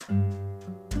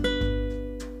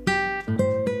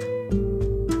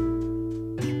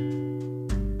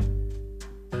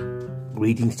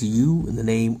Greetings to you in the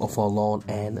name of our Lord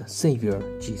and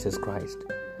Savior, Jesus Christ.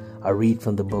 I read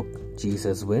from the book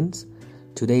Jesus Wins.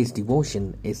 Today's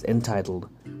devotion is entitled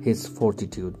His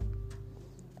Fortitude.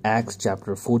 Acts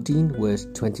chapter 14 verse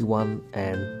 21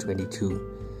 and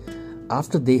 22.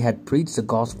 After they had preached the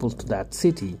gospel to that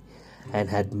city and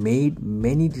had made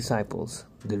many disciples,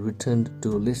 they returned to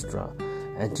Lystra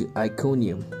and to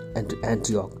Iconium and to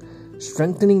Antioch,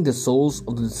 strengthening the souls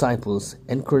of the disciples,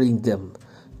 encouraging them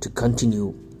to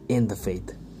continue in the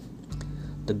faith.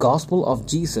 The gospel of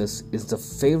Jesus is the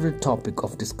favorite topic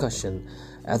of discussion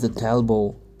at the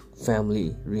Talbot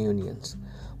family reunions.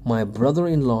 My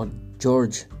brother-in-law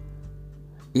George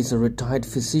is a retired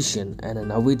physician and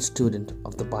an avid student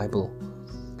of the Bible.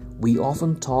 We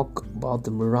often talk about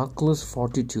the miraculous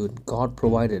fortitude God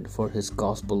provided for His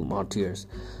gospel martyrs,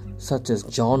 such as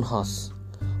John Huss,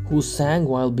 who sang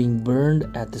while being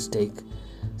burned at the stake.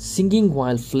 Singing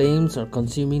while flames are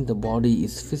consuming the body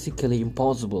is physically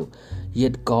impossible,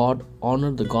 yet God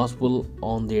honored the gospel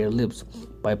on their lips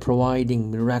by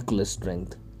providing miraculous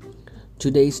strength.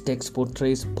 Today's text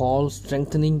portrays Paul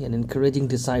strengthening and encouraging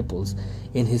disciples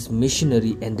in his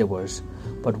missionary endeavors.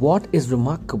 But what is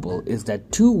remarkable is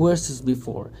that 2 verses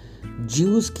before,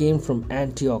 Jews came from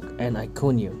Antioch and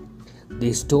Iconium.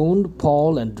 They stoned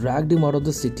Paul and dragged him out of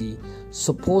the city,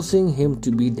 supposing him to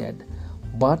be dead.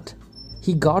 But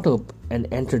he got up and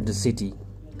entered the city.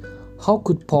 How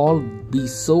could Paul be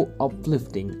so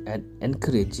uplifting and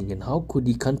encouraging, and how could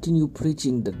he continue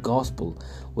preaching the gospel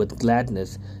with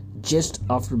gladness just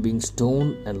after being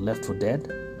stoned and left for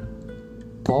dead?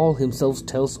 Paul himself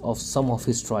tells of some of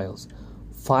his trials.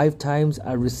 5 times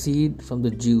I received from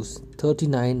the Jews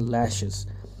 39 lashes.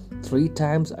 3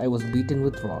 times I was beaten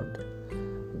with rod.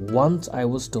 Once I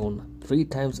was stoned. 3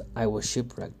 times I was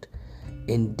shipwrecked.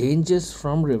 In dangers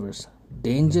from rivers,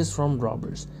 dangers from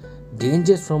robbers,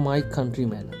 dangers from my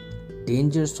countrymen,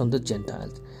 dangers from the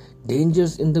Gentiles,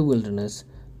 dangers in the wilderness,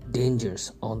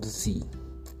 dangers on the sea.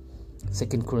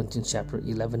 2 Corinthians chapter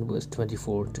 11 verse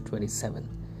 24 to 27.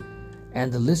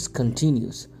 And the list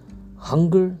continues.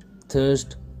 Hunger,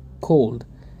 thirst, cold,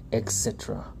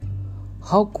 etc.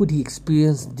 How could he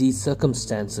experience these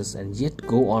circumstances and yet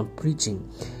go on preaching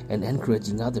and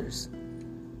encouraging others?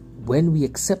 When we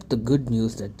accept the good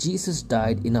news that Jesus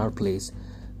died in our place,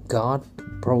 God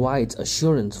provides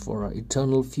assurance for our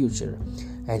eternal future,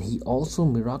 and He also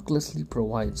miraculously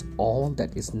provides all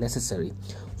that is necessary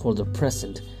for the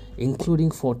present,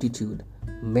 including fortitude,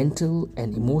 mental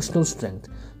and emotional strength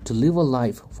to live a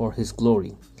life for His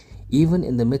glory, even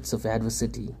in the midst of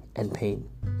adversity and pain.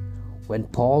 When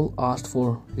Paul asked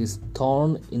for his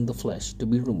thorn in the flesh to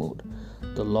be removed,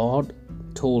 the Lord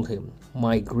told him,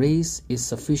 "My grace is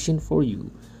sufficient for you,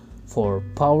 for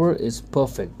power is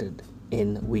perfected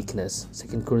in weakness."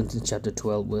 2 Corinthians chapter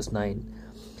 12 verse 9.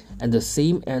 And the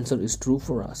same answer is true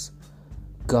for us.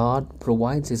 God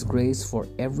provides His grace for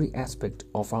every aspect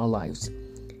of our lives.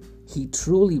 He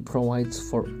truly provides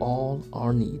for all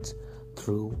our needs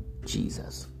through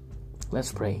Jesus.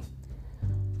 Let's pray.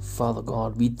 Father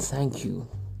God, we thank You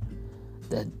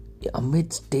that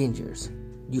amidst dangers,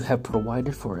 You have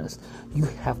provided for us. You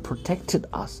have protected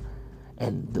us.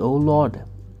 And oh Lord,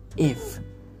 if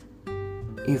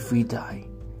we die,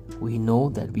 we know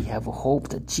that we have a hope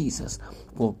that Jesus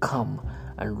will come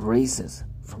and raise us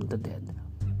from the dead.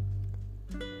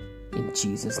 In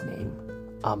Jesus' name,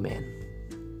 Amen.